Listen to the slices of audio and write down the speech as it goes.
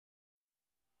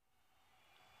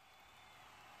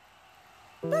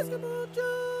Basketball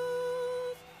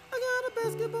Jones. I got a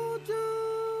basketball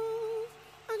Jones.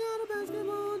 I got a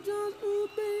basketball Jones. Ooh,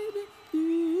 baby.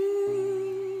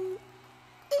 Ooh.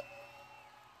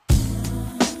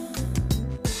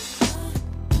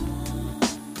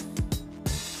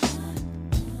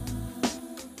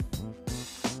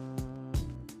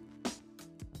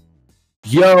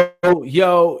 Yo,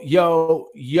 yo, yo,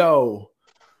 yo.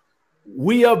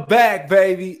 We are back,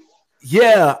 baby.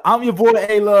 Yeah, I'm your boy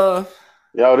A-Love.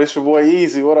 Yo, this your boy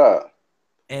Easy. What up?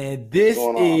 And this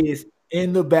is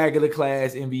In the Back of the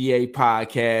Class NBA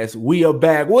podcast. We are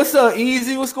back. What's up,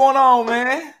 Easy? What's going on,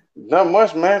 man? Not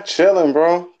much, man. Chilling,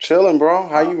 bro.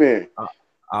 How you been?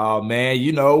 Oh, man,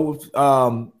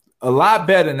 a lot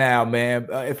better now,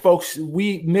 man. Folks,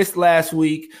 we missed last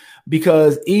week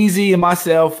because Easy and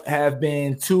myself have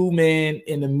been two men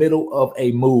in the middle of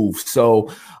a move. So,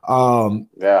 how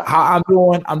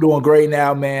I'm doing great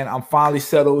now, man. I'm finally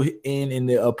settled in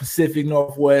the Pacific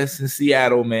Northwest in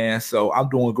Seattle, man. So I'm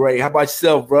doing great. How about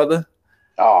yourself, brother?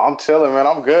 Oh, I'm chilling, man.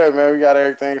 I'm good, man. We got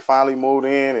everything finally moved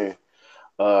in, and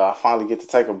I finally get to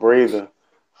take a breather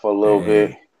for a little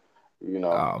bit. You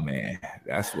know. Oh man,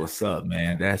 that's what's up,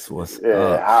 man. That's what's up.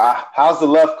 Yeah. How's the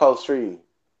left coast treating?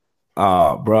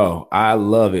 Oh, bro, I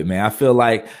love it, man. I feel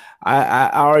like I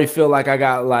already feel like I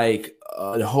got like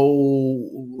a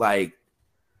whole like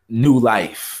new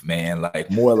life, man. Like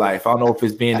more life. I don't know if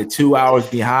it's being the 2 hours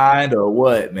behind or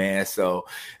what, man. So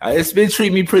it's been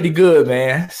treating me pretty good,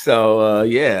 man. So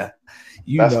yeah,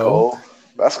 That's cool.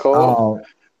 That's cool.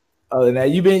 Other than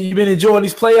that, you been enjoying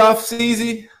these playoffs,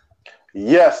 Easy?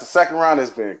 Yes, the second round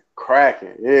has been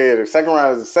cracking. Yeah, the second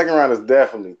round is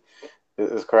definitely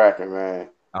it's cracking, man.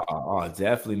 Oh,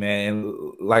 definitely, man.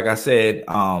 And like I said,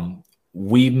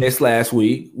 we missed last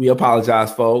week. We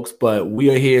apologize, folks, but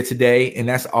we are here today, and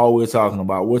that's all we're talking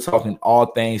about. We're talking all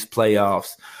things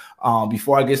playoffs.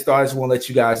 Before I get started, I just want to let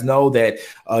you guys know that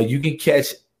you can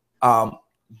catch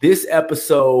this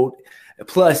episode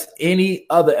plus any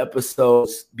other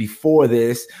episodes before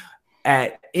this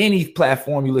at any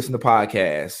platform you listen to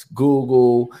podcasts,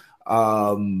 Google,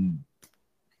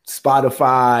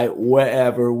 Spotify,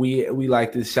 wherever. We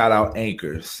like to shout out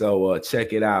Anchor, so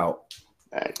check it out.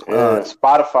 Yeah,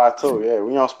 Spotify too. Yeah,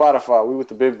 we on Spotify. We with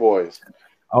the big boys.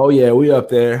 Oh yeah, we up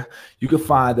there. You can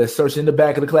find us. Search In the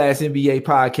Back of the Class NBA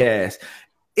podcast.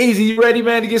 Easy, you ready,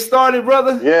 man, to get started,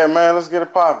 brother? Yeah, man. Let's get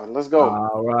it popping. Let's go.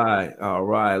 All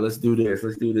right. Let's do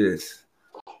this.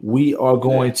 We are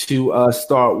going to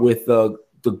start with the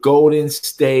Golden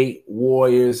State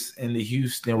Warriors and the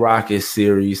Houston Rockets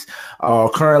series.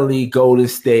 Currently, Golden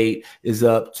State is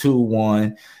up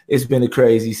 2-1. It's been a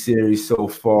crazy series so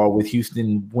far, with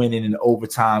Houston winning an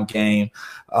overtime game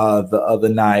the other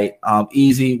night.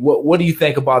 Easy, what do you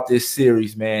think about this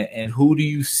series, man? And who do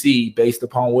you see, based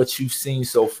upon what you've seen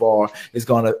so far, is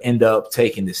going to end up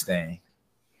taking this thing?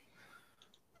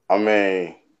 I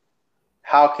mean,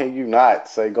 how can you not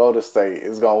say Golden State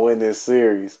is going to win this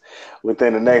series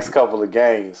within the next couple of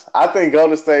games? I think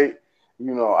Golden State is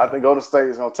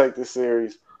going to take this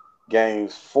series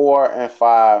games 4 and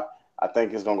 5. I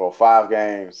think it's going to go 5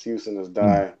 games. Houston is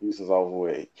done. Houston's over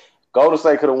with. Golden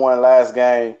State could have won last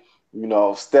game.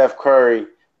 Steph Curry,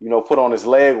 put on his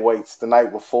leg weights the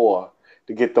night before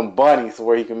to get them bunnies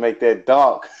where he can make that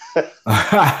dunk.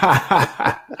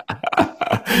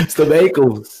 It's the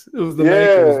ankles. It was the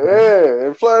ankles. Yeah.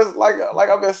 And plus, like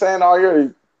I've been saying all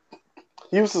year,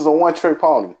 Houston's a one-trick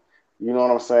pony. You know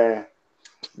what I'm saying?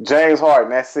 James Harden,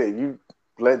 that's it. You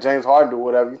let James Harden do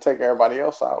whatever. You take everybody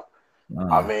else out.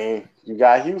 I mean, you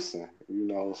got Houston,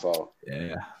 so.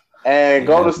 Yeah. And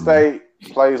Golden State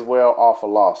plays well off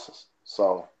of losses.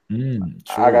 So,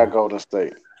 I got Golden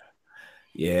State.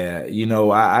 Yeah,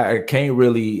 I can't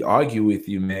really argue with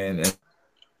you, man.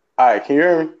 All right, can you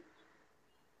hear me?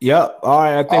 Yep. All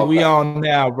right, I think we on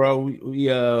now, bro.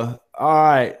 We all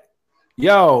right.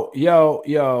 Yo,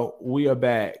 we are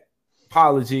back.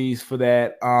 Apologies for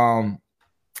that.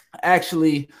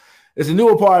 Actually, it's a new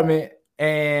apartment,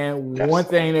 and one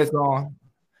thing that's on.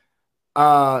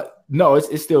 No,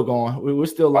 it's still going. We're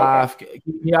still live. Okay.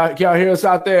 Can y'all hear us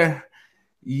out there?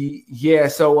 Yeah,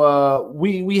 so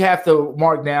we have to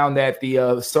mark down that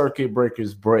the circuit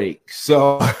breakers break.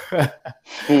 So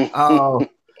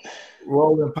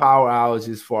rolling power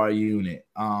outages for our unit.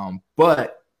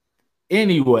 But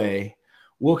anyway,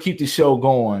 we'll keep the show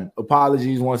going.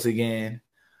 Apologies once again.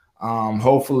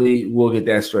 Hopefully we'll get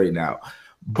that straightened out.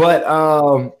 But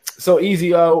so Easy,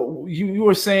 you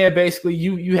were saying basically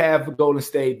you have Golden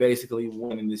State basically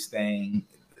winning this thing.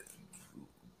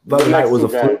 The other night was a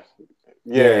fluke.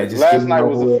 Yeah, last night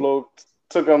was a fluke.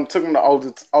 Took them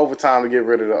to overtime to get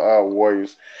rid of the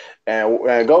Warriors,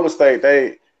 and Golden State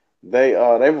they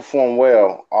perform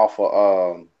well off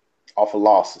of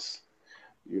losses.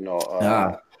 You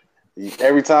know,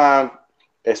 every time,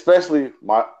 especially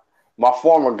my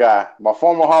former guy, my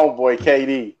former homeboy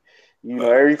KD. You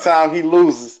know, every time he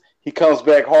loses, he comes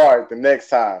back hard the next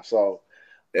time. So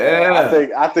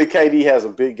I think KD has a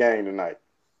big game tonight.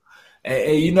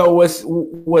 And you know what's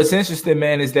interesting,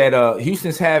 man, is that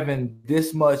Houston's having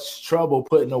this much trouble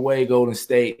putting away Golden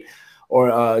State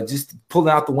or just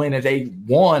pulling out the win that they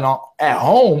won at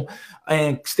home.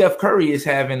 And Steph Curry is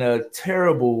having a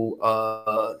terrible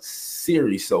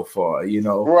series so far, you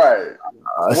know. Right.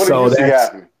 What do you see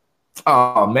happening?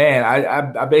 Oh, man,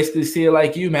 I basically see it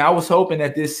like you, man. I was hoping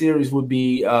that this series would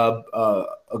be a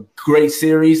great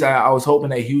series. I was hoping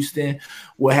that Houston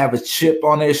would have a chip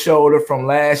on their shoulder from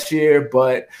last year.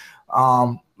 But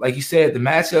like you said, the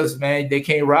matchups, man, they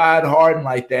can't ride Harden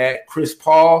like that. Chris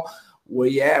Paul, where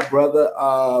you at, brother?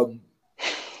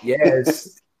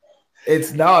 It's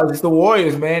the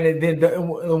Warriors, man. And then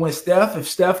if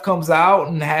Steph comes out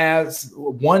and has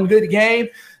one good game,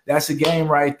 that's a game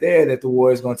right there that the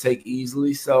Warriors going to take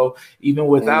easily. So even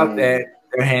without that,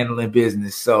 they're handling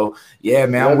business. So, yeah,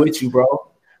 man, I'm with you, bro.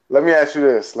 Let me ask you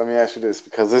this,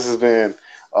 because this has been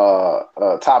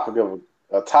a topic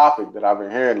that I've been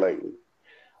hearing lately.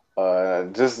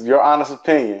 Just your honest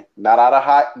opinion, not out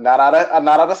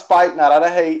of spite, not out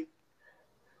of hate,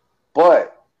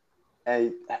 but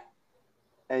in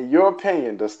your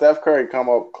opinion, does Steph Curry come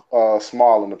up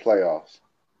small in the playoffs?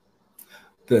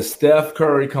 Does Steph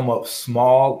Curry come up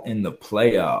small in the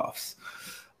playoffs?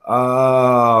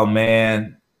 Oh,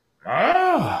 man.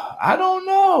 I don't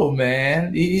know,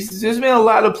 man. There's been a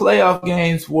lot of playoff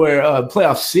games where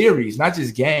playoff series, not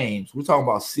just games. We're talking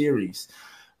about series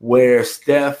where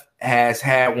Steph has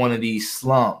had one of these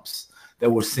slumps that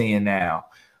we're seeing now.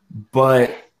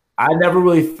 But I never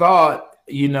really thought,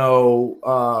 you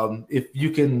know, if you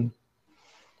can,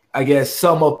 I guess,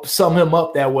 sum him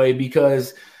up that way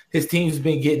because – his team's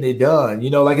been getting it done. You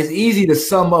know, like it's easy to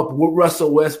sum up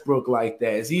Russell Westbrook like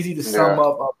that. It's easy to sum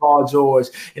up Paul George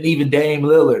and even Dame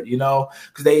Lillard, you know,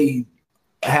 because they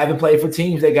haven't played for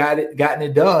teams that gotten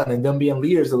it done and them being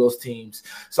leaders of those teams.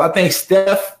 So I think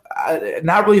Steph,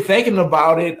 not really thinking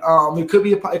about it, it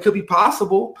could be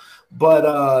possible.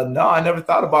 But no, I never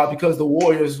thought about it because the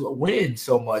Warriors win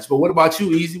so much. But what about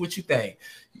you, Easy? What you think?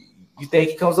 You think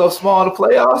he comes up small in the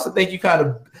playoffs? I think you kind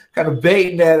of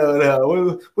baiting that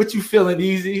on what you feeling,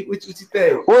 Easy? What you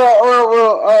think?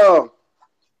 Well,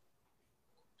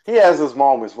 he has his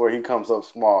moments where he comes up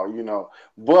small, you know.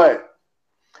 But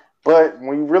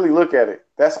when you really look at it,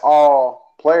 that's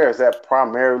all players that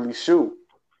primarily shoot.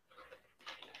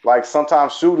 Like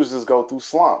sometimes shooters just go through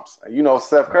slumps. You know,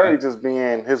 Steph Curry just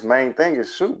being his main thing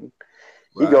is shooting.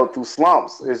 He go through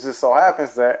slumps. It just so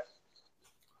happens that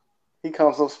he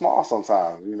comes up small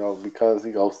sometimes, you know, because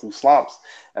he goes through slumps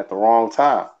at the wrong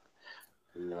time.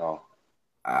 You know,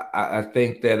 I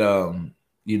think that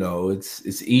you know,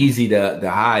 it's easy to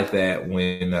hide that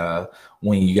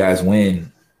when you guys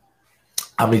win.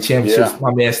 How many championships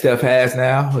my man Steph has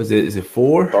now? Is it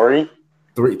 4?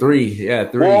 3. Yeah,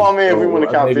 3. Well, I mean, if we want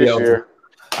to count this year.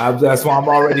 That's why I'm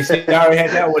already saying I already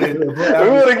had that one. We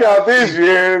would have got this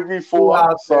year before.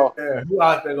 Who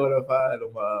out there going to find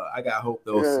them? I got hope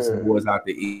those some boys out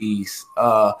the East.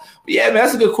 But yeah, man,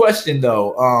 that's a good question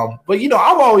though. But you know,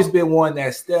 I've always been one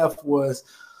that Steph was.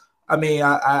 I mean,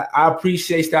 I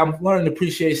appreciate Steph. I'm learning to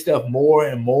appreciate Steph more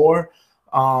and more,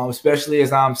 especially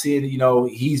as I'm seeing. You know,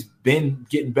 he's been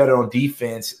getting better on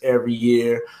defense every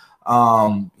year.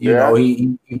 You know,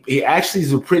 he actually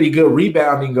is a pretty good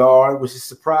rebounding guard, which is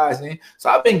surprising. So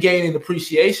I've been gaining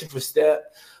appreciation for Steph,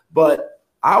 but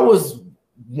I was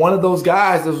one of those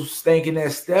guys that was thinking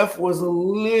that Steph was a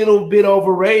little bit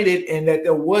overrated and that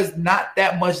there was not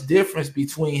that much difference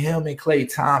between him and Klay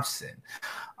Thompson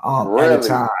at the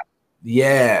time.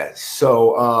 Yeah.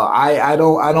 So I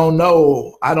don't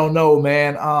know,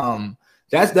 man.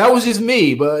 That was just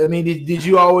me, but I mean, did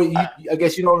you always? I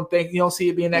guess you don't see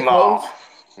it being that close.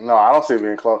 No, I don't see it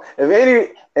being close.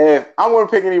 If I'm going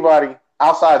to pick anybody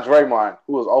outside Draymond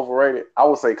who was overrated, I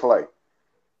would say Klay.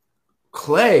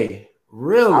 Klay,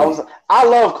 really? I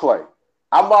love Klay.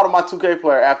 I bought him my 2K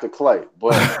player after Klay,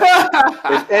 but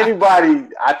if anybody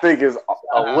I think is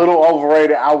a little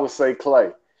overrated, I would say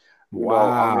Klay.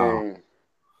 Wow.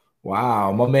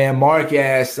 Wow, my man Mark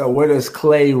asked, where does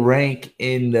Klay rank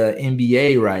in the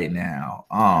NBA right now?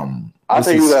 I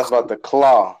think you asked about the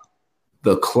Claw.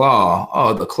 The Claw.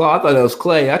 Oh, the Claw. I thought that was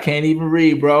Klay. I can't even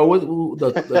read, bro. What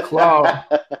the Claw?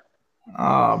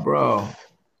 Oh, bro.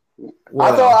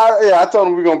 I told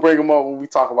him we're gonna bring him up when we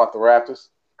talk about the Raptors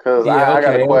because Yeah, I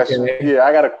got a okay, question. okay. Yeah,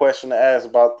 I got a question to ask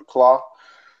about the Claw.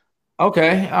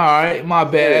 Okay, all right. My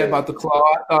bad Yeah, about the claw.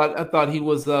 I thought he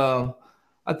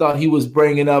was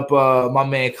bringing up my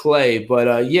man Clay,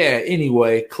 but yeah.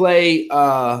 Anyway, Clay.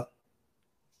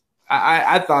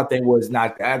 I thought they was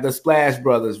not the Splash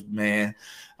Brothers, man.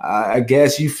 I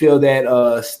guess you feel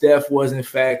that Steph was in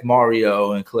fact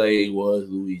Mario and Clay was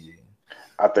Luigi.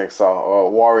 I think so.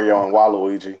 Wario and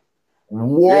Waluigi.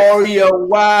 Wario,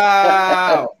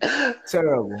 wow,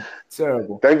 terrible,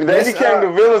 terrible. They Let's became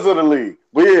the villains of the league.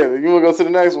 But yeah, you want to go to the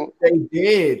next one? they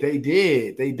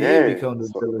did Yeah, become the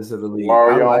so villains of the league. I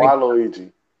Wario and like.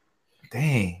 Waluigi.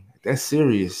 Dang, that's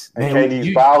serious, And man.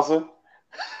 KD's Bowser.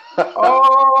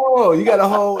 Oh, you got a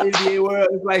whole NBA world.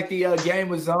 It's like the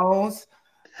Game of Zones.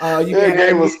 You Yeah, can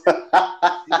game have, was.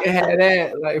 you can have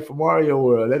that like for Mario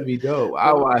World. That'd be dope.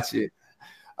 I'll watch it.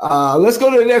 Let's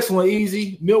go to the next one.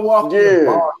 Easy. Milwaukee and Yeah.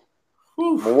 Boston.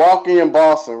 Whew. Milwaukee and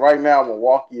Boston. Right now,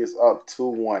 Milwaukee is up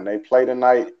 2-1. They play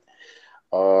tonight.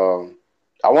 I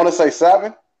want to say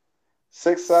 7,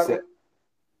 6, 7.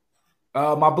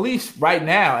 My beliefs right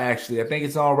now, actually, I think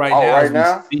it's on right Oh, now. right as we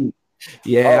now? speak.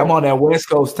 Yeah, Oh. I'm on that West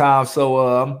Coast time, so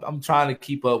I'm trying to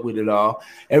keep up with it all.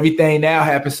 Everything now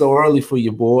happens so early for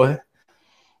you, boy.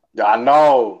 I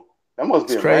know. That must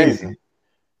be It's crazy. amazing.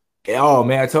 Oh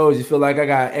man, I told you, feel like I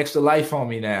got extra life on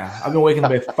me now. I've been waking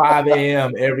up at 5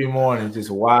 a.m. every morning,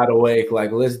 just wide awake,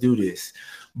 like let's do this.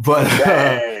 But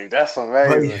Dang, that's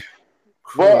amazing. crazy.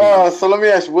 But so let me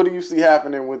ask you, what do you see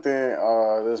happening within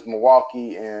this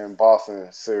Milwaukee and Boston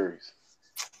series?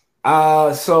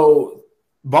 So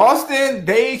Boston,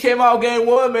 they came out game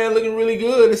one, man, looking really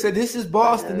good. They said this is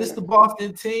Boston, this is the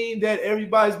Boston team that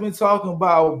everybody's been talking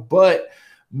about. But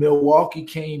Milwaukee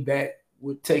came back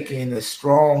with taking a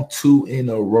strong 2 in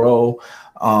a row.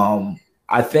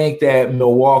 I think that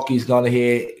Milwaukee's gonna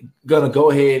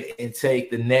go ahead and take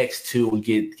the next 2 and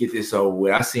get this over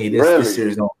with. I seen this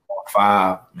series on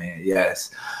 5, man.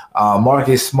 Yes,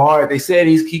 Marcus Smart. They said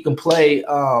he can play.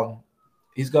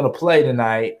 He's gonna play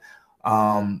tonight.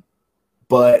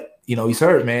 But you know, he's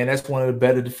hurt, man. That's one of the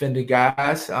better defended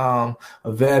guys, a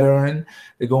veteran.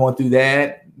 They're going through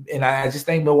that. And I just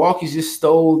think Milwaukee's just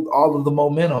stole all of the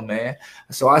momentum, man.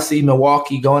 So I see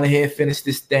Milwaukee going ahead and finish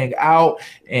this thing out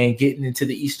and getting into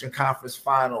the Eastern Conference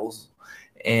Finals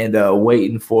and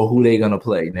waiting for who they're going to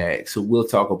play next. So we'll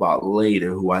talk about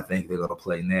later who I think they're going to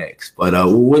play next. But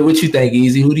what you think,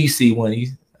 Easy? Who do you see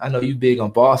winning? I know you big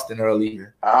on Boston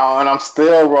earlier. And I'm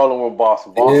still rolling with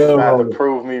Boston. Boston had to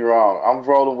prove me wrong. I'm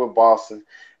rolling with Boston.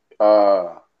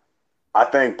 I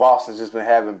think Boston's just been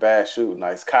having bad shooting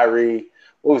nights. Kyrie,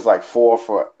 what was like 4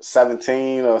 for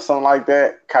 17 or something like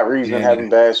that. Kyrie's been having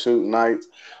bad shooting nights.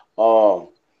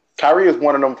 Kyrie is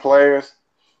one of them players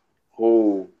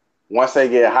who, once they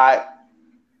get hot,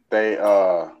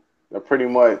 they're pretty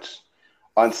much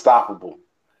unstoppable.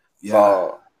 Yeah.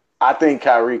 So I think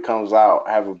Kyrie comes out,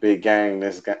 have a big game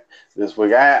this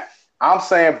week. I'm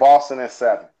saying Boston in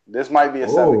 7. This might be a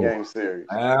 7-game series.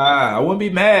 I wouldn't be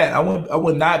mad. I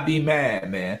would not be mad,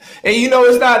 man. And you know,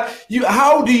 it's not you.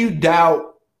 How do you doubt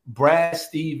Brad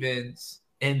Stevens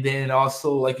and then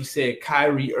also, like you said,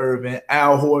 Kyrie Irving,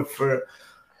 Al Horford?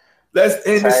 That's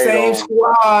in the same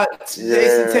squad.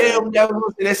 Jason Tatum,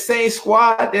 that same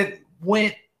squad that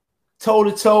went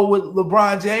toe-to-toe with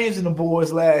LeBron James and the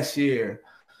boys last year.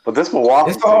 But this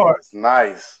Milwaukee team is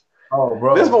nice. Oh,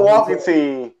 bro. This Milwaukee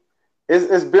team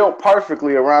is built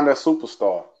perfectly around their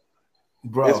superstar.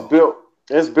 Bro.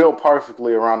 It's built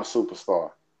perfectly around the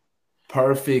superstar.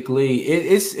 Perfectly.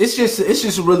 It's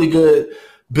just a really good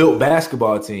built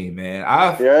basketball team, man.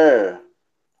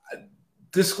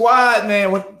 The squad,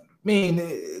 man,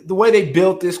 the way they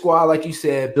built this squad, like you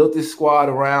said, built this squad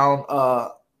around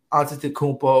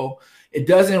Antetokounmpo. It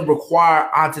doesn't require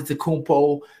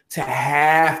Antetokounmpo to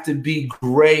have to be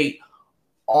great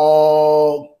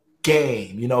all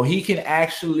game. You know, he can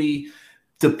actually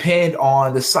depend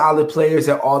on the solid players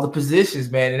at all the positions,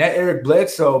 man. And that Eric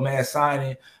Bledsoe, man,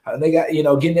 signing, they got,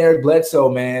 getting Eric Bledsoe,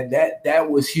 man, that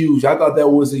was huge. I thought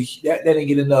that didn't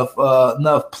get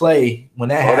enough play when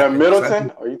that happened. That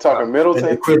Middleton? Are you talking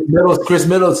Middleton? Chris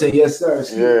Middleton, yes, sir.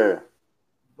 Yeah.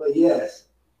 But yes.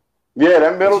 Yeah,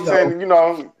 that Middleton,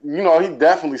 he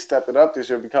definitely stepped it up this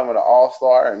year, becoming an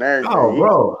all-star and everything. Oh,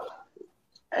 bro.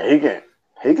 He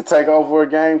can take over a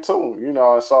game too,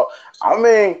 So, I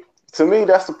mean, to me,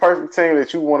 that's the perfect team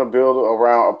that you want to build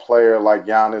around a player like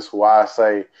Giannis, who I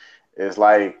say is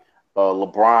like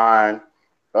LeBron,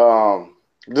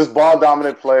 just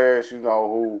ball-dominant players,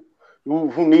 who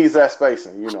needs that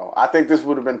spacing, I think this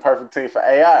would have been a perfect team for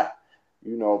AI,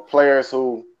 players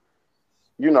who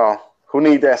who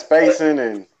need that spacing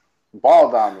and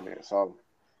ball dominance. So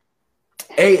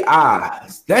AI.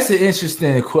 That's an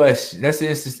interesting question. That's an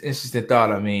interesting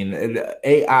thought. I mean,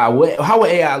 AI. How would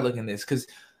AI look in this? Because,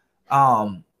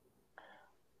 bro,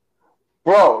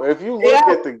 if you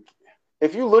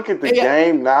look at the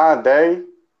game nowadays,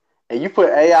 and you put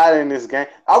AI in this game,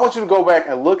 I want you to go back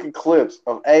and look at clips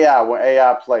of AI when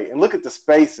AI played, and look at the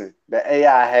spacing that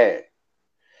AI had.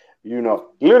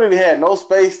 Literally had no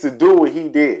space to do what he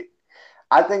did.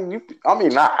 But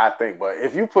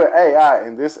if you put AI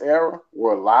in this era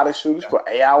where a lot of shooters, put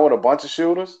AI with a bunch of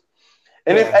shooters,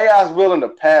 and if AI is willing to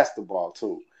pass the ball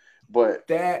too, but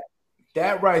that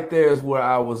right there is where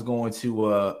I was going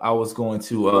to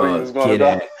get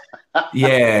at.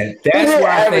 Yeah, that's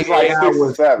why I think AI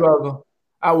would struggle.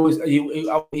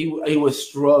 He would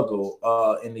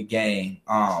struggle in the game.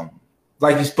 You're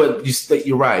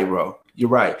right, bro. You're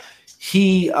right.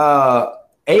 He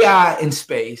AI in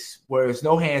space, where there's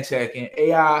no hand checking,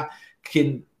 AI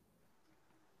can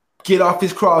get off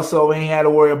his crossover. Ain't had to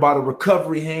worry about a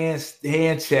recovery hand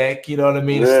check. You know what I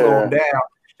mean? To slow him down.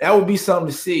 That would be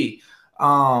something to see.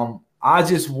 I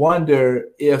just wonder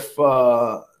if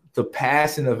the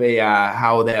passing of AI,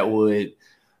 how that would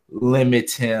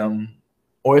limit him,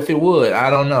 or if it would. I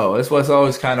don't know. That's why it's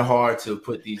always kind of hard to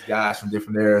put these guys from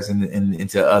different eras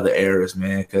into other eras,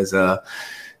 man, because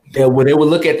they would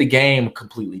look at the game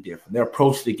completely different. Their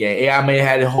approach to the game. AI may have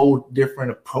had a whole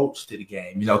different approach to the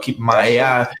game. Keep in mind,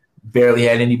 AI barely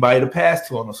had anybody to pass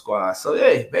to on the squad. So,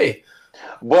 hey.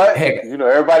 But,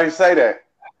 everybody say that.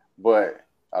 But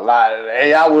a lot of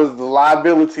AI was the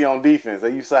liability on defense.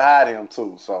 They used to hide him,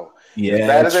 too. So, as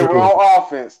bad as they were on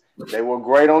offense, they were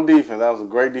great on defense. That was a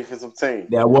great defensive team.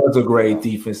 That was a great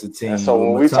defensive team. And so,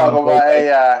 when we talk about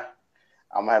AI,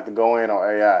 I'm going to have to go in on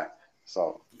AI.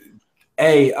 So,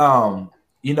 hey,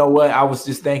 you know what? I was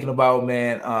just thinking about,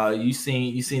 man. You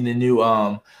seen the new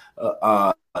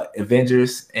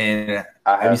Avengers, and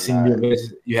have you seen the new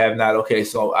Avengers? You have not. Okay,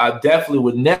 so I definitely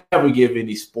would never give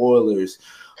any spoilers,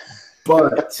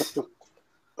 but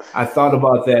I thought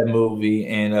about that movie,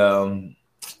 and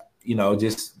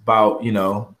just about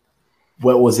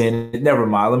what was in it. Never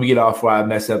mind. Let me get off before I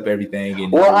mess up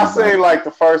everything. I seen like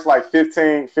the first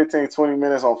 15, 20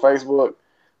 minutes on Facebook.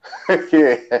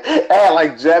 Yeah, I had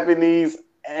like Japanese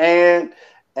and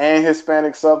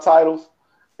Hispanic subtitles.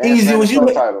 Easy. Was you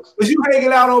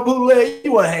hanging out on bootleg?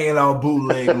 You weren't hanging out on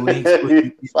bootleg links.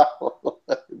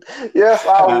 Yes,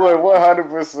 I would.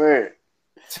 100%.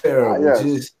 Terrible.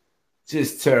 Yes.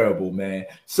 Just terrible, man.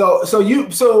 So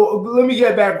let me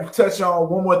get back, touch on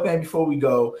one more thing before we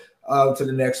go to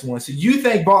the next one. So you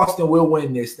think Boston will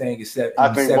win this thing?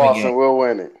 I think Boston will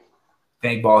win it.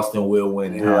 Think Boston will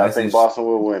win it. Yeah, I think Boston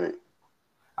will win it.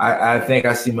 I think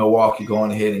I see Milwaukee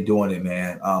going ahead and doing it,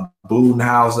 man.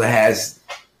 Budenholzer has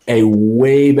a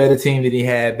way better team than he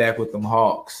had back with them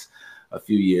Hawks a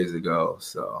few years ago.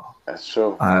 So that's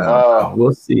true.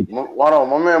 We'll see.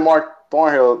 My man Mark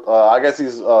Thornhill, I guess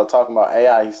he's talking about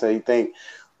AI. He said he think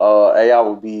AI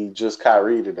will be just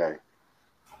Kyrie today.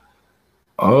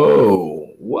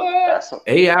 Oh, what?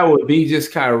 AI would be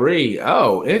just Kyrie.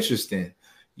 Oh, interesting.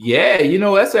 Yeah,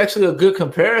 that's actually a good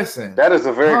comparison. That is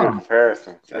a very good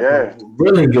comparison. Yeah.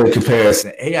 Really good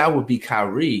comparison. AI would be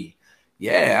Kyrie.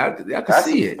 Yeah, I can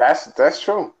see it. That's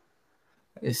true.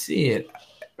 I can see it.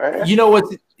 Man. You know what?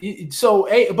 So,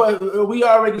 but are we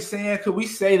already saying, could we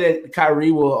say that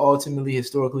Kyrie will ultimately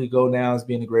historically go down as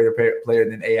being a greater player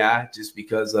than AI just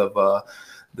because of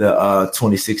the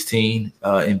 2016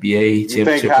 NBA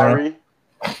championship run?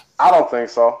 I don't think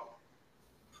so.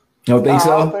 You don't think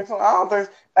so? I don't think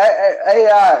so.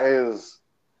 AI is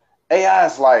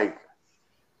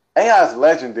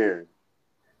legendary.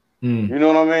 You know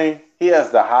what I mean? He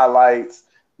has the highlights.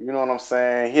 You know what I'm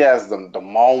saying? He has the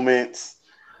moments.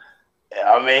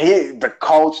 I mean, the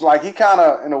coach, like he kind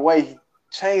of, in a way, he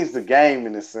changed the game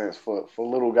in a sense for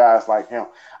little guys like him.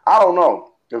 I don't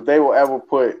know if they will ever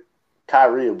put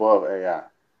Kyrie above AI.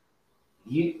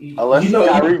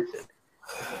 Kyrie.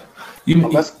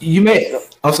 You may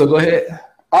also go ahead.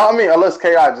 I mean, unless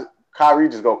Kyrie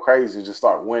just go crazy, just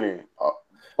start winning a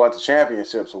bunch of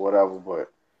championships or whatever. But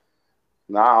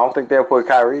I don't think they'll put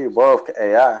Kyrie above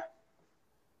AI.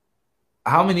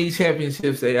 How many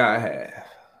championships AI had?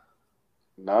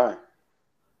 None.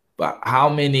 But how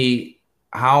many?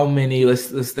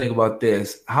 Let's think about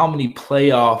this. How many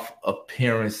playoff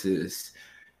appearances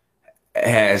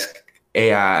has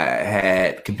AI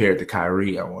had compared to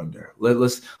Kyrie? I wonder.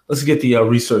 Let's get the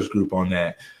research group on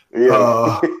that.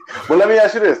 Yeah. Well, let me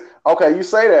ask you this. Okay, you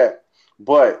say that,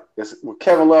 but will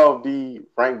Kevin Love be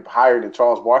ranked higher than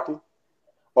Charles Barkley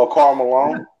or Karl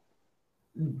Malone?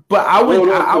 But I wouldn't.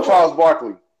 Charles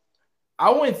Barkley. I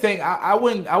wouldn't think. I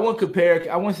wouldn't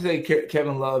compare. I wouldn't say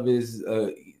Kevin Love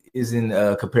isn't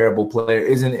a comparable player.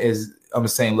 Isn't as on the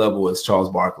same level as Charles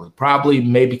Barkley. Probably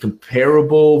maybe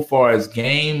comparable as far as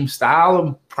game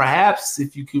style, perhaps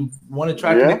if you can want to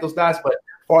try to connect those dots. But as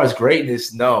far as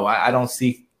greatness, no, I don't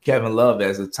see Kevin Love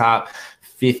as a top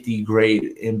 50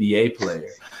 great NBA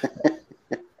player.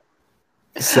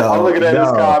 So I'm looking at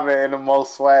this comment in the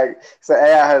most swag. So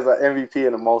AI has an MVP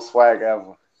in the most swag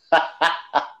ever.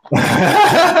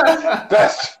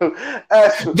 That's true.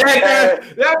 That's true.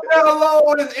 That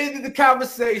alone is ended the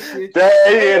conversation. That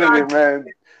ended it, man.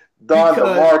 Don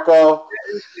DeMarco.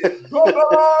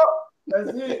 That's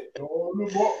it.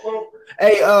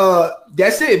 Hey,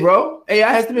 that's it, bro.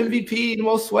 AI has the MVP, the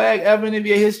most swag ever in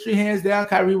NBA history, hands down.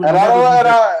 Kyrie would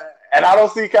I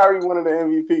don't see Kyrie winning the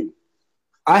MVP.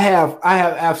 I have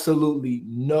absolutely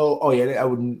no. Oh yeah, I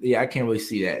wouldn't. Yeah, I can't really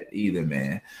see that either,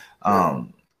 man.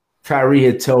 Kyrie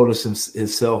had told us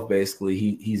himself basically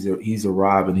he's a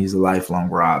Robin. He's a lifelong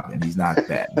Robin. He's not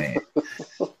Batman.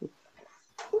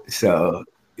 So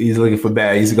he's looking for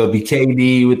bad. He's gonna be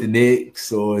KD with the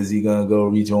Knicks, or is he gonna go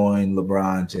rejoin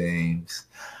LeBron James?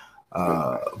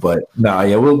 But no,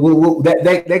 yeah, we'll that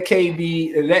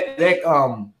KD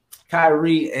that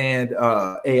Kyrie and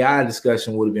AI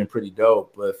discussion would have been pretty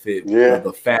dope, but if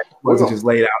the fact wasn't just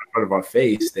laid out in front of our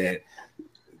face that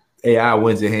AI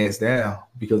wins it hands down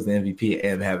because the MVP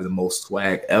and having the most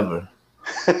swag ever.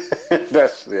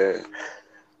 That's it.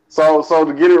 So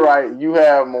to get it right, you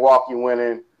have Milwaukee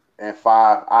winning in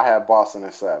 5. I have Boston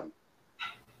in 7.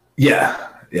 Yeah.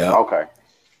 Okay.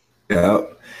 Yeah.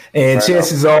 And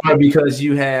chances are, because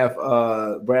you have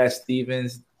Brad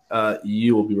Stevens,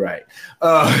 you will be right.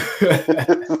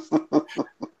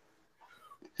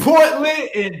 Portland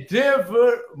and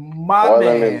Denver,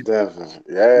 man. And Denver,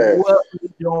 yeah. What we're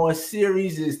doing,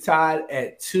 series is tied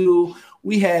at 2.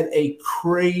 We had a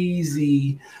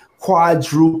crazy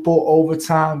quadruple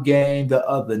overtime game the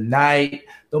other night.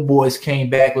 The boys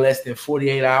came back less than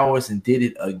 48 hours and did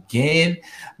it again.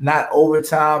 Not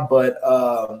overtime, but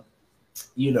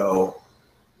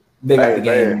they got the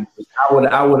game.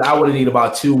 I would need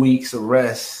about 2 weeks of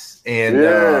rest and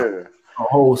a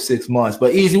whole 6 months.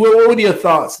 But Easy, what were your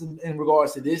thoughts in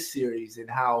regards to this series and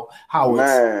how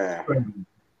it's trending?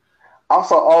 I'm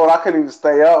so old I couldn't even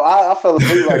stay up. I fell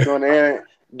asleep like during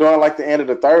the end of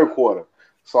the third quarter.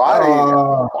 So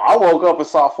I woke up and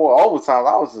saw 4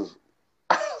 overtimes.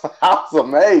 I was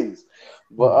amazed.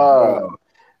 But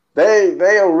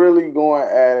they are really going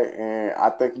at it, and I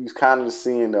think he's kind of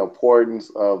seeing the importance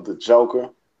of the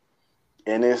Joker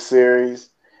in this series.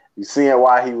 You're seeing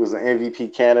why he was an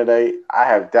MVP candidate. I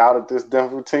have doubted this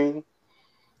Denver team,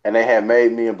 and they have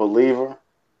made me a believer.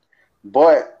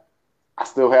 But I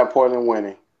still have Portland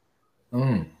winning.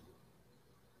 And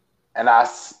I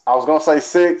was going to say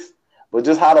 6, but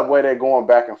just how the way they're going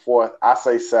back and forth, I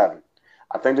say 7.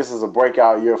 I think this is a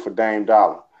breakout year for Dame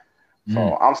Dollar.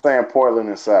 So I'm saying Portland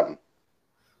in 7.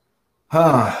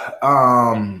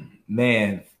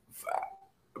 Man.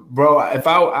 Bro, if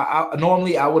I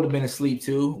normally I would have been asleep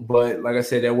too, but like I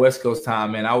said, that West Coast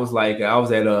time, man, I was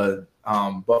at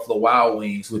Buffalo Wild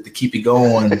Wings with the keep it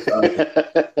going.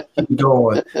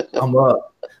 I'm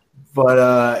up.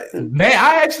 But man,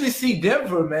 I actually see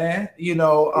Denver, man.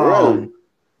 Really?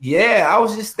 Yeah, I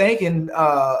was just thinking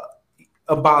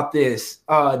about this.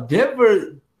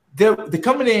 Denver, they're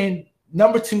coming in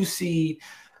number 2 seed.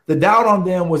 The doubt on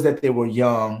them was that they were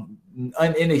young,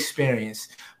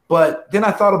 inexperienced. But then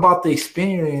I thought about the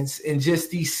experience in just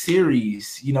these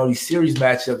series, these series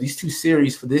matchups, these 2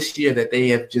 series for this year that they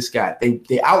have just got. They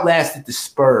outlasted the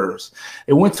Spurs.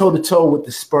 They went toe-to-toe with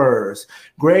the Spurs,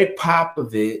 Greg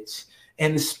Popovich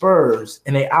and the Spurs,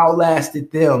 and they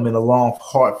outlasted them in a long,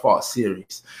 hard-fought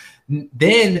series.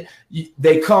 Then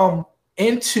they come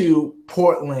into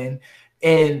Portland,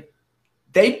 and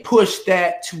they pushed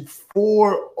that to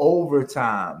 4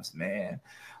 overtimes, man.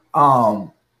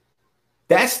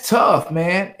 That's tough,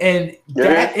 man. And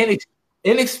that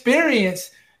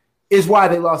inexperience is why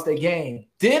they lost their game.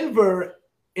 Denver,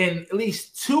 in at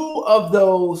least 2 of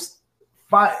those,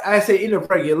 I say in the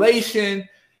regulation,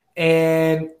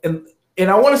 and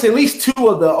I want to say at least 2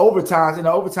 of the overtimes. In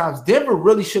the overtimes, Denver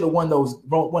really should have won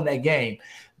that game.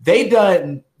 They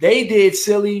did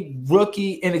silly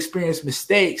rookie inexperienced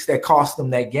mistakes that cost them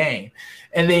that game.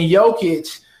 And then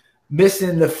Jokic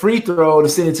missing the free throw to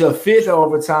send it to a 5th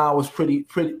overtime was pretty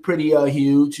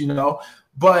huge,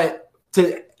 But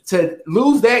to to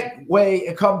lose that way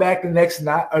and come back the next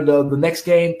night or the next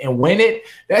game and win it,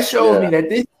 that shows me that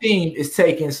this team is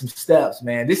taking some steps,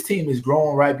 man. This team is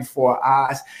growing right before our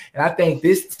eyes, and I think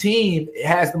this team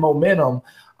has the momentum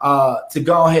to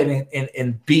go ahead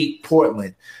and beat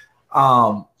Portland.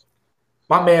 My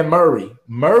man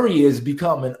Murray is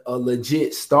becoming a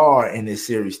legit star in this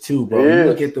series too, bro. You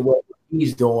look at the way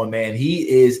he's doing, man.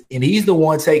 He's the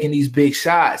one taking these big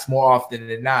shots more often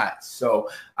than not. So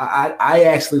I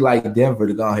actually like Denver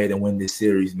to go ahead and win this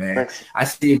series, man. I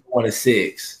see it going to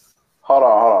 6. Hold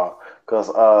on, because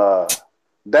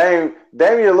Damian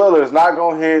Lillard is not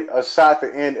gonna hit a shot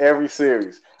to end every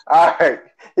series. All right,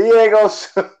 he is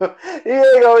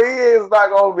not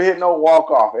gonna hit no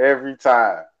walk off every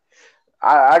time.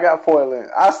 I got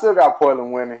Portland. I still got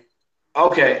Portland winning.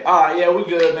 Okay. Yeah, we're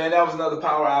good, man. That was another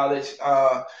power outage.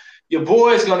 Your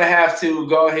boy's going to have to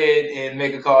go ahead and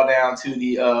make a call down to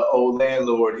the old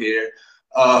landlord here.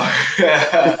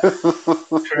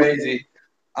 Crazy.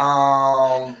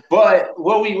 But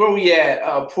where we at?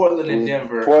 Portland and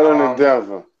Denver. Portland and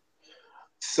Denver.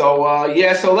 So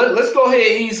so let's go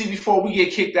ahead easy before we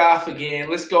get kicked off again.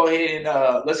 Let's go ahead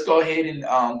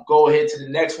and go ahead to the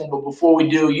next one. But before we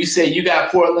do, you say you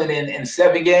got Portland in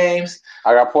 7 games.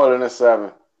 I got Portland in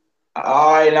 7.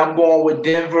 All right, I'm going with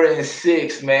Denver in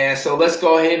 6, man. So let's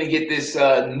go ahead and get this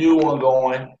new one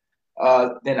going.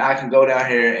 Then I can go down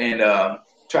here and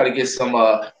try to get some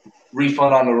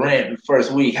refund on the rent the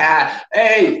first week.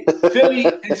 Hey, Philly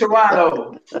and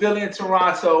Toronto. Philly and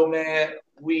Toronto, man.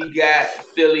 We got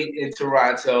Philly and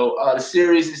Toronto. The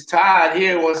series is tied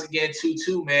here once again,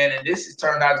 2-2, man. And this has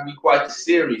turned out to be quite the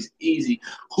series. Easy.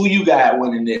 Who you got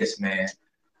winning this, man?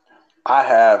 I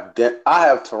have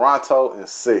Toronto in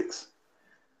 6.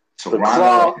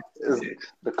 Toronto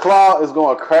the claw is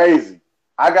going crazy.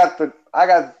 I got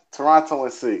Toronto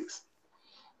in 6.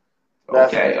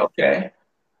 Okay.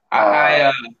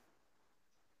 I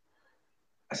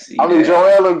see. I mean,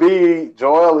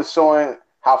 Joel is showing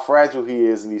how fragile he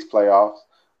is in these playoffs.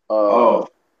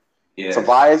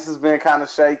 Tobias has been kind of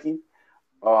shaky.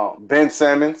 Ben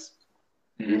Simmons,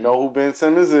 you know who Ben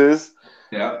Simmons is.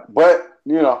 Yeah. But,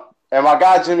 and my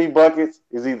guy Jimmy Buckets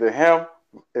is either him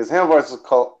versus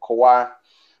Kawhi.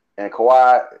 And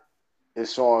Kawhi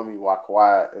is showing me why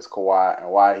Kawhi is Kawhi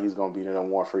and why he's going to be the number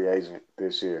 1 free agent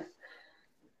next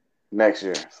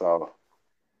year. So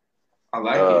I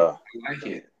like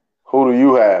it. Who do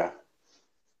you have?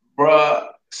 Bruh,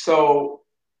 so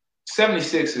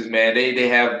 76ers, man,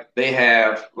 they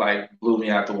have like blew me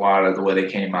out the water the way they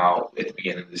came out at the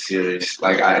beginning of the series.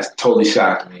 Like, it totally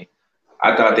shocked me.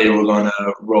 I thought they were gonna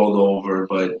roll over,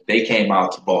 but they came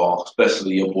out to ball,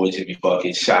 especially your boy Jimmy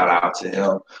Bucket. Shout out to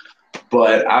him.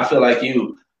 But I feel like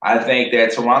you. I think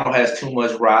that Toronto has too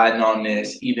much riding on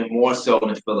this, even more so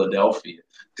than Philadelphia.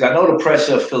 Because I know the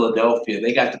pressure of Philadelphia.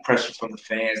 They got the pressure from the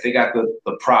fans. They got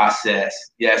the process.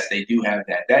 Yes, they do have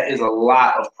that. That is a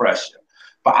lot of pressure.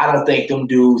 But I don't think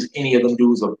any of them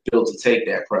dudes are built to take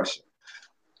that pressure.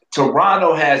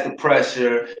 Toronto has the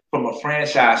pressure from a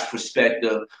franchise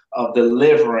perspective of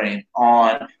delivering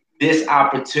on this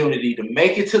opportunity to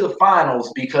make it to the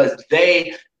finals because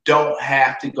they don't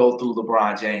have to go through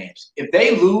LeBron James. If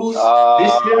they lose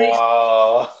this series,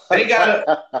 they gotta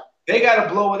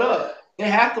blow it up. They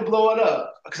have to blow it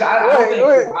up because I don't think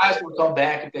the guys will come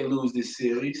back if they lose this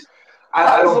series.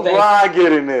 I don't think LeBron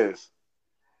getting this.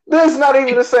 This is not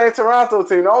even the same Toronto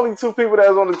team. The only 2 people that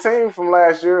was on the team from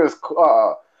last year is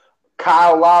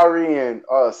Kyle Lowry and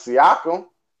Siakam.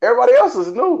 Everybody else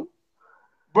is new.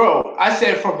 Bro, I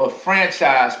said from a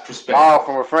franchise perspective. Oh,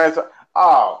 from a franchise.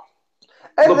 Oh.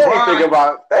 And they think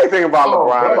about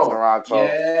LeBron in Toronto.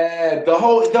 Yeah, the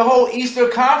whole Eastern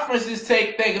Conference is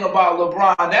thinking about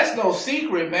LeBron. That's no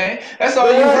secret, man. That's all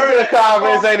you heard. The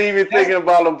Conference ain't even thinking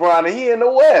about LeBron, and he in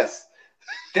the West.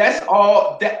 That's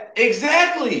all.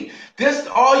 Exactly. That's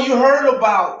all you heard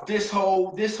about this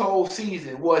whole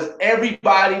season was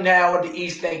everybody now in the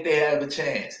East think they have a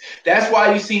chance. That's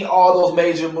why you seen all those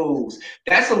major moves.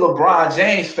 That's a LeBron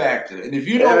James factor, and if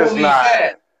you don't believe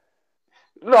that.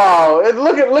 No,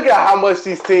 look at how much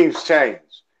these teams changed.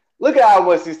 Look at how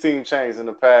much these teams changed in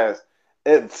the past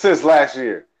since last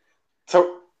year.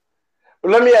 So,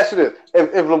 let me ask you this: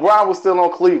 if LeBron was still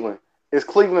on Cleveland, is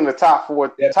Cleveland the top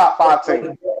 5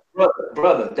 team?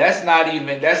 Brother, that's not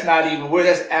even that's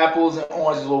apples and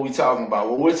oranges what we're talking about.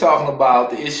 What we're talking about,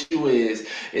 the issue is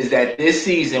that this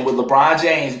season with LeBron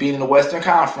James being in the Western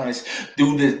Conference,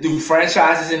 do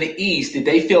franchises in the East, did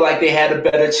they feel like they had a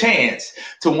better chance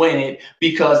to win it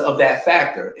because of that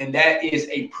factor? And that is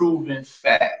a proven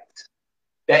fact.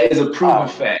 That is a proven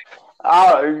fact.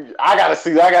 I gotta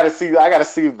see. I gotta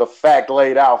see the fact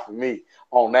laid out for me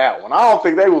on that one. I don't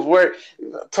think they was worried.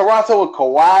 Toronto with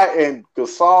Kawhi and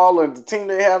Gasol and the team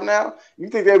they have now. You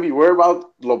think they'd be worried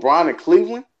about LeBron and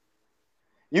Cleveland?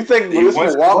 You think this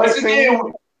Milwaukee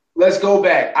team? Let's go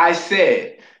back. I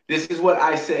said this is what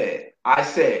I said. I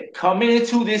said coming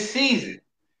into this season,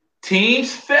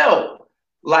 teams felt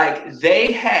like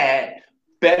they had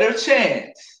better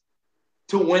chance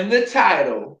to win the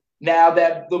title now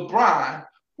that LeBron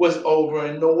was over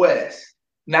in the West.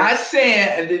 Not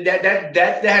saying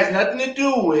that has nothing to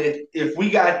do with if we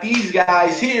got these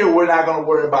guys here, we're not going to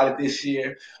worry about it this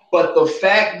year. But the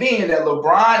fact being that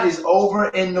LeBron is over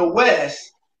in the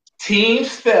West, teams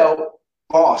felt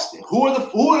Boston. Who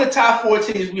are the top 4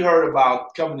 teams we heard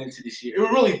about coming into this year? It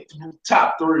was really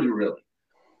top 3, really.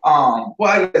 Well,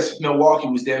 I guess Milwaukee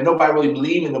was there. Nobody really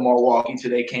believed in the Milwaukee until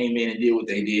they came in and did what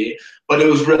they did. But it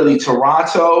was really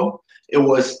Toronto. It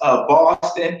was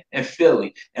Boston and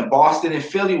Philly. And Boston and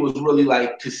Philly was really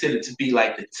like considered to be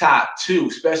like the top 2,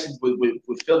 especially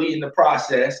with Philly in the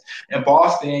process. And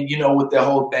Boston, with the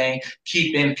whole thing,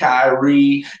 keeping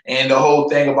Kyrie and the whole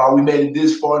thing about we made it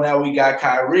this far, now we got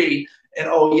Kyrie. And,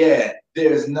 oh, yeah,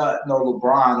 there's no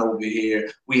LeBron over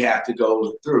here. We have to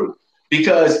go through.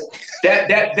 Because that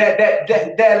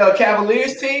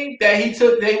Cavaliers team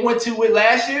that they went to with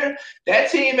last year, that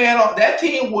team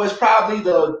was probably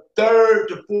the 3rd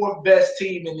to 4th best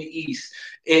team in the East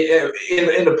in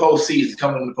the postseason,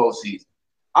 coming in the postseason.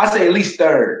 I say at least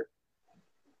 3rd.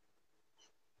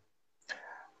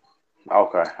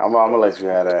 Okay, I'm gonna let you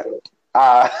have that.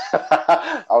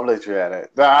 I'll let you have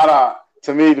that.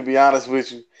 To me, to be honest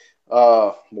with you,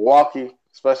 Milwaukee,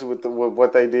 especially with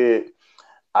what they did.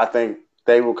 I think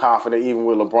they were confident, even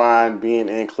with LeBron being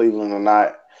in Cleveland or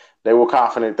not, they were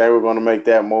confident they were going to make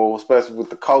that move, especially with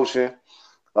the coaching.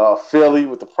 Philly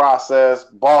with the process,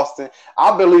 Boston.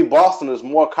 I believe Boston is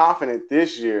more confident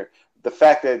this year. The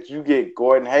fact that you get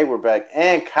Gordon Hayward back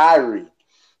and Kyrie.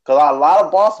 Because a lot of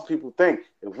Boston people think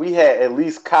if we had at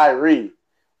least Kyrie,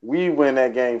 we win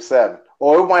that Game 7.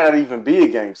 Or it might not even be a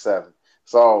Game 7.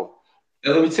 So –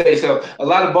 and let me tell you something. A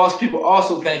lot of Boston people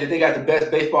also think that they got the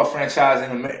best baseball franchise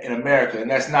in America, and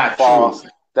that's not false. True.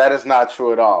 That is not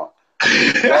true at all.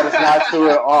 That is not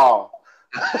true at all.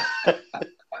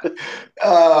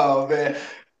 Oh, man.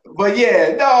 But,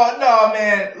 yeah, no,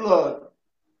 man. Look,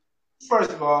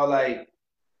 first of all, I'm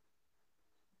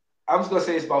just going to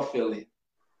say it's about Philly.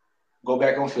 Go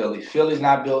back on Philly. Philly's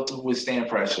not built to withstand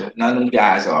pressure. None of them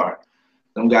guys are.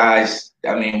 Them guys,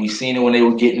 I mean, we seen it when they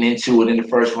were getting into it in the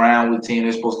first round with the team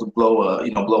they're supposed to blow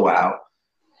out.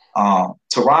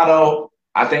 Toronto,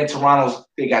 I think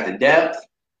they got the depth,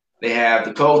 they have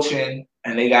the coaching,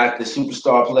 and they got the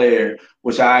superstar player,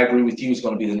 which I agree with you is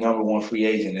going to be the number 1 free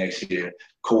agent next year,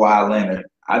 Kawhi Leonard.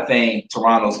 I think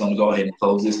Toronto's going to go ahead and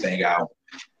close this thing out.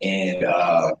 And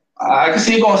I can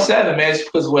see it going 7, man,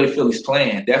 just because of the way Philly's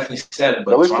playing. Definitely 7.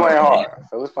 But Philly's playing hard.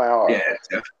 Philly's playing hard. Yeah,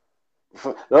 definitely.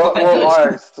 All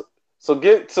right. So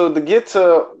to get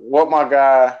to what my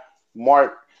guy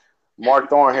Mark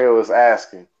Thornhill is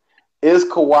asking, is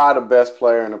Kawhi the best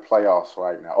player in the playoffs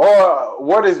right now, or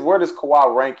where does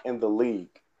Kawhi rank in the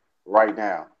league right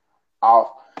now?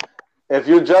 If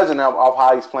you're judging him off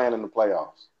how he's playing in the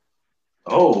playoffs.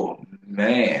 Oh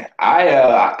man,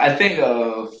 I think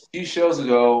a few shows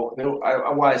ago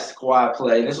I watched Kawhi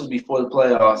play. This was before the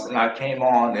playoffs, and I came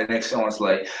on the next show and was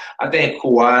like, I think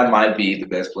Kawhi might be the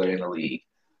best player in the league.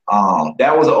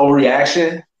 That was an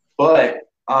overreaction, but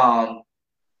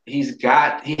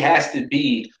he has to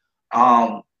be.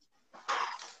 Man,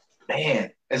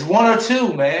 it's 1 or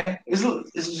 2, man. It's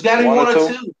got to be 1 or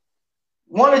 2.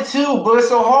 1 or 2, but it's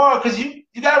so hard because you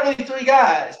got really 3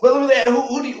 guys. But look at that.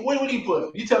 Where do you put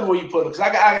them? You tell me where you put them, because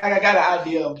I got an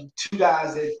idea of 2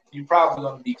 guys that you're probably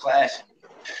going to be clashing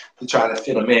to try to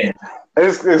fit them in.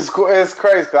 It's crazy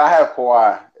because I have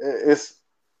Kawhi. It's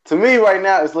to me right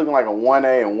now, it's looking like a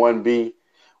 1A and 1B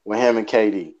with him and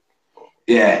KD.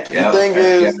 Yeah. The thing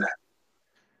is,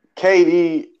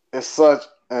 KD is such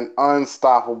an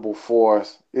unstoppable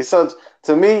force.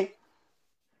 To me,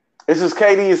 it's just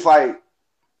KD is like,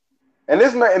 and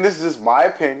this is just my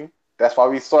opinion. That's why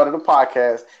we started a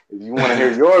podcast. If you want to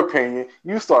hear your opinion,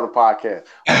 you start a podcast.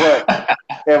 But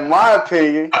in my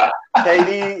opinion,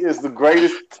 KD is the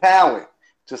greatest talent,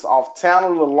 just off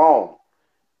talent alone.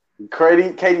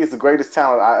 KD is the greatest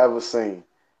talent I ever seen.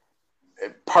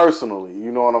 Personally,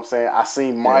 you know what I'm saying? I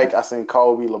seen Mike, I seen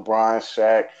Kobe, LeBron,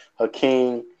 Shaq,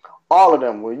 Hakeem, all of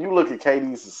them. When you look at KD,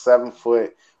 he's 7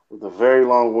 foot with a very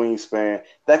long wingspan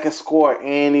that can score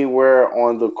anywhere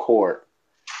on the court.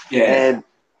 Yeah. And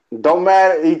don't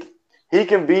matter, He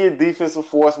can be a defensive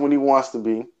force when he wants to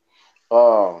be.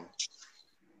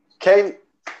 KD,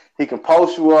 he can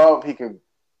post you up. He can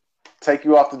take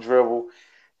you off the dribble.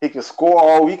 He can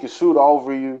score. He can shoot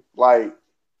over you. Like,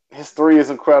 his three is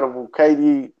incredible.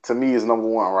 KD, to me, is number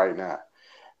one right now.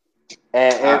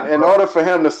 And in order for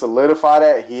him to solidify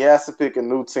that, he has to pick a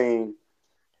new team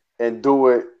and do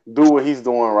what he's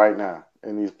doing right now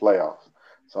in these playoffs.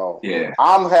 So yeah,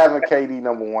 I'm having KD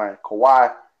number one.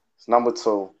 Kawhi is number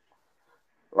two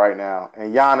right now,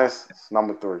 and Giannis is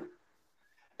number three.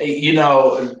 You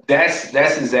know, that's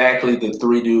exactly the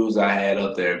three dudes I had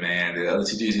up there, man. The other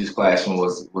two dudes in this classroom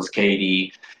was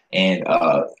KD and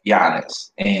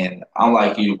Giannis. And I'm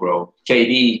like you, bro.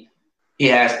 KD, he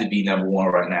has to be number one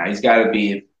right now. He's got to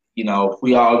be, you know, if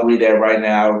we all agree that right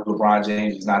now LeBron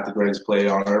James is not the greatest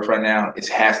player on earth right now, it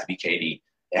has to be KD.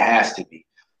 It has to be.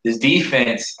 His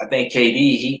defense, I think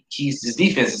KD, his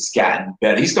defense has gotten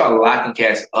better. He started locking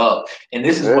cats up, and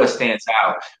this is what stands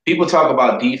out. People talk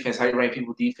about defense, how you rank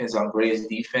people defense on greatest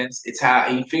defense. It's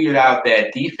how he figured out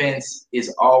that defense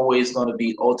is always going to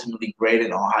be ultimately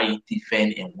graded on how you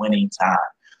defend in winning time,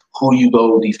 who you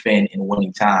go defend in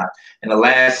winning time. In the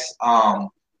last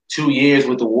 2 years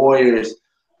with the Warriors,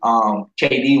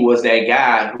 KD was that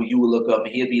guy who you would look up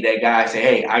and he'd be that guy and say,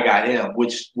 hey, I got him,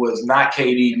 which was not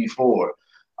KD before.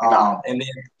 And then,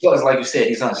 plus, like you said,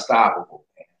 he's unstoppable.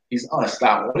 He's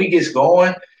unstoppable. When he gets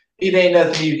going, it ain't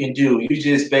nothing you can do. You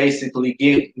just basically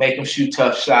make him shoot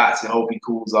tough shots and hope he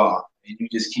cools off. And you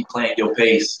just keep playing your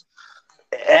pace.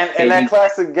 And that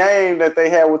classic game that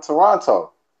they had with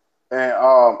Toronto and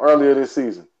earlier this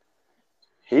season,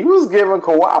 he was giving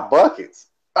Kawhi buckets.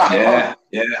 Yeah.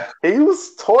 He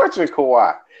was torturing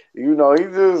Kawhi. You know,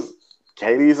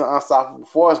 KD's an unstoppable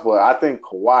force, but I think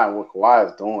Kawhi and what Kawhi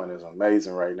is doing is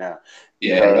amazing right now.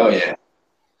 Yeah,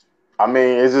 I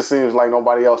mean, it just seems like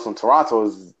nobody else in Toronto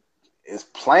is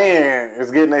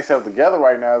getting themselves together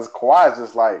right now. Kawhi is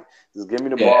just like, just give me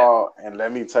the ball and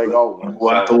let me take over.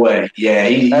 Walk away. Yeah,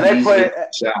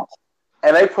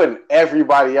 and they putting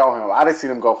everybody on him. I didn't see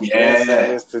them go from Ben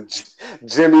Simmons to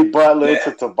Jimmy Butler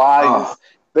to Tobias.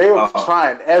 They were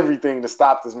trying everything to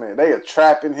stop this man. They are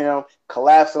trapping him,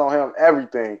 collapsing on him,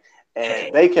 everything,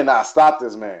 and they cannot stop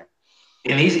this man.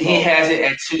 And he has it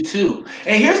at 2-2.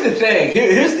 And here's the thing.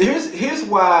 Here's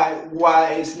why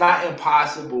it's not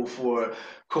impossible for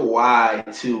Kawhi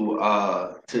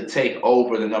to take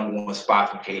over the number one spot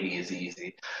from KD is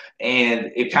easy.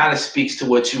 And it kind of speaks to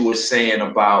what you were saying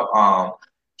about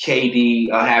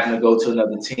KD having to go to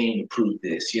another team to prove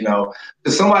this, you know,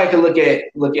 because somebody can look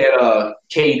at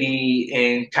KD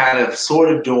and kind of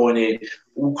sort of doing it.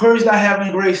 Well, Curry's not having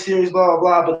a great series, blah, blah,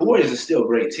 blah, but the Warriors are still a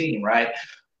great team, right?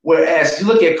 Whereas you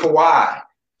look at Kawhi,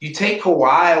 you take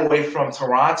Kawhi away from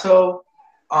Toronto,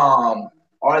 is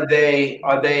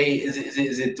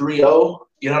it 3-0?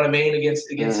 You know what I mean? Against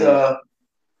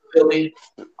Philly.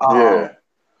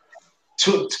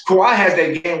 Kawhi has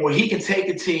that game where he can take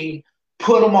a team,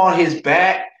 put them on his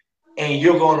back, and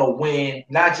you're going to win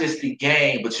not just the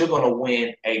game, but you're going to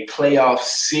win a playoff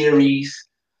series.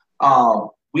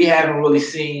 We haven't really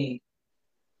seen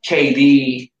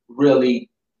KD really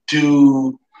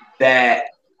do that,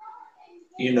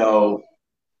 you know,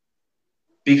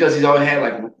 because he's always had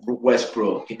like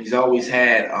Westbrook, and he's always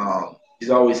had you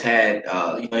know,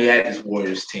 he had this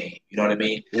Warriors team. You know what I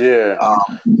mean? Yeah.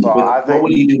 What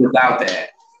would he do without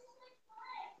that?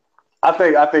 I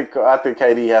think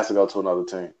KD has to go to another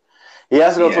team. He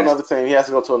has to go to another team. He has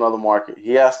to go to another market.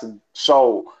 He has to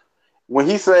show. When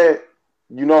he said,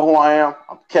 "You know who I am?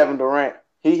 I'm Kevin Durant."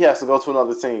 He has to go to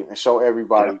another team and show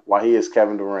everybody why he is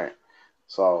Kevin Durant.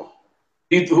 So,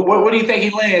 what do you think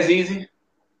he lands, Easy?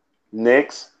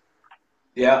 Knicks.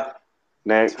 Yeah.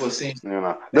 Knicks. We'll see. You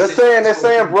know, they're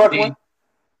saying Brooklyn.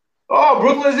 Oh,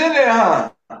 Brooklyn's in there, huh?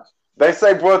 They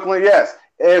say Brooklyn. Yes.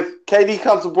 If KD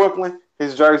comes to Brooklyn,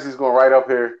 his jersey's going right up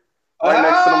here, right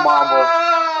next to the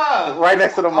Mamba. Right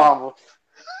next to the Mamba.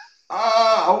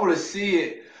 I want to see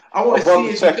it. I want to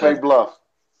see it. Checkmate bluff.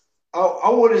 I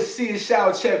want to see it.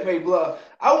 Shout checkmate bluff.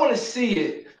 I want to see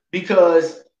it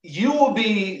because you will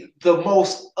be the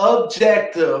most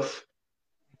objective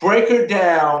breaker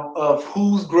down of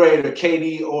who's greater,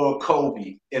 KD or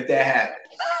Kobe, if that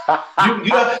happens.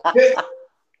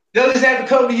 They'll just have to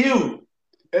come to you.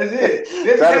 That's it.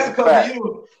 They'll just have to come to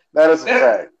you. That is a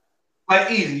fact.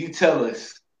 Like, Easy, you tell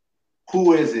us.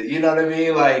 Who is it? You know what I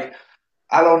mean? Like,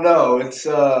 I don't know. It's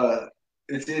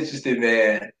interesting,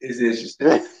 man. It's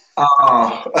interesting.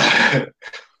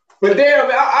 But damn,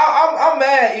 I'm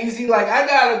mad, Easy. Like, I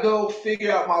gotta go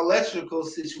figure out my electrical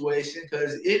situation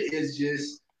because it's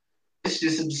just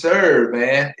absurd,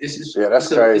 man. It's just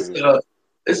that's crazy.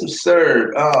 It's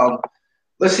absurd.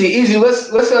 Let's see, Easy. Let's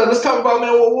talk about,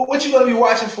 man. What you gonna be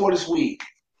watching for this week?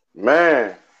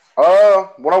 Man,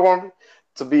 what I want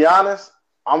to be honest,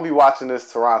 I'm gonna be watching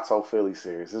this Toronto Philly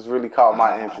series. It's really caught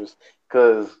my interest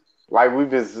because, like we've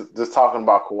been just talking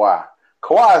about Kawhi.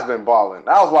 Kawhi's been balling.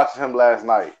 I was watching him last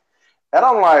night, and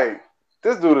I'm like,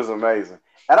 this dude is amazing.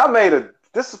 And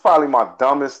this is probably my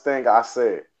dumbest thing I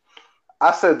said.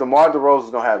 I said DeMar DeRozan is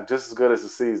gonna have just as good as a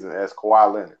season as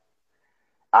Kawhi Leonard.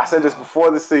 I said this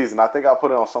before the season. I think I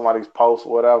put it on somebody's post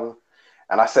or whatever.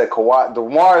 And I said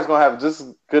DeMar is going to have just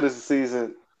as good as a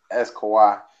season as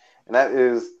Kawhi. And that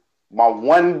is my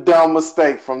one dumb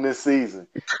mistake from this season.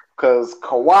 Because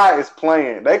Kawhi is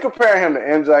playing. They compare him to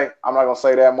MJ. I'm not going to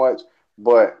say that much.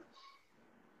 But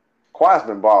Kawhi's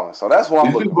been balling. So that's what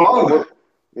I'm looking for.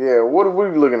 Yeah, what are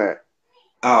we looking at?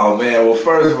 Oh, man. Well,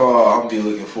 first of all, I'll be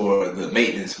looking for the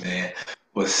maintenance man.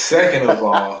 But second of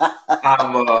all,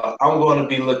 I'm going to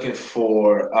be looking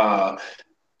for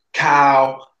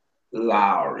Kyle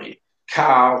Lowry.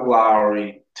 Kyle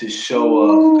Lowry to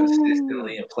show up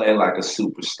consistently and play like a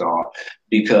superstar.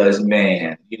 Because,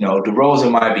 man,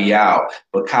 DeRozan might be out,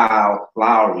 but Kyle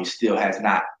Lowry still has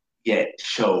not yet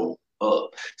showed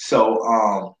up.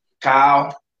 So,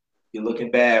 Kyle, you're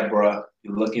looking bad, bro.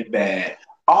 You're looking bad.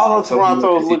 All of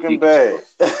Toronto's looking bad.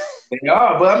 They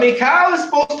are, but I mean, Kyle is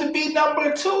supposed to be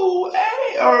number 2A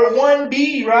or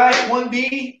 1B, right?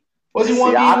 1B. Was he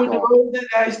 1B with the Rosen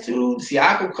guys too?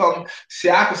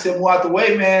 Siakam said move out the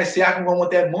way, man. Siakam gonna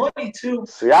want that money too.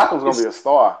 Siakam's gonna be a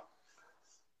star.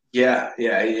 Yeah.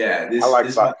 I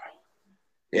like that.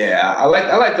 I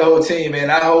like the whole team, man.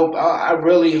 I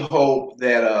really hope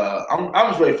that I'm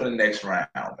just ready for the next round,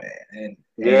 man. And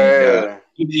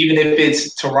even if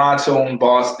it's Toronto and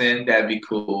Boston, that'd be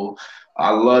cool.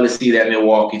 I love to see that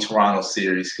Milwaukee-Toronto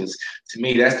series because to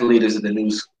me, that's the leaders of the new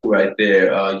school right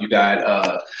there. You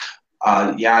got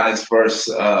Giannis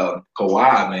versus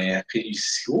Kawhi, man. Could you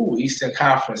see Eastern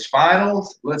Conference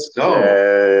Finals? Let's go.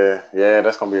 Yeah,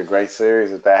 that's gonna be a great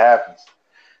series if that happens.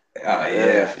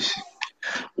 Yeah, for sure.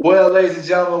 Well, ladies and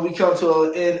gentlemen, we come to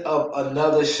the end of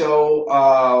another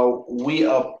show. We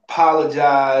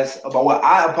apologize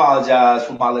I apologize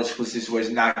for my electrical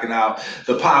situation knocking out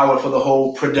the power for the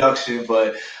whole production,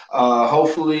 but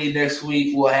hopefully next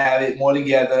week we'll have it more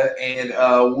together and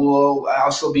we'll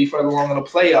also be further along in the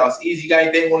playoffs. Easy, got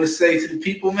anything you want to say to the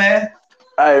people, man?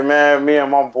 Hey, man, me and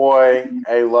my boy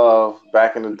A-Love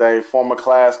back in the day, former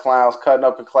class clowns, cutting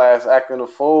up in class, acting a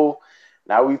fool.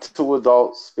 Now we two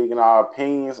adults speaking our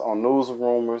opinions on news and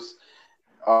rumors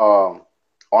on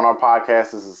our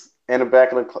podcast. This is In the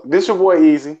Back of the This your boy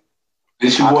Easy.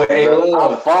 This your boy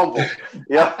A-Love. I fumbled.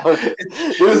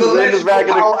 This is In the Back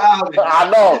of the I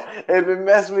know. It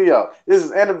messed me up. This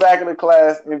is In the Back of the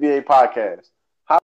Class NBA podcast.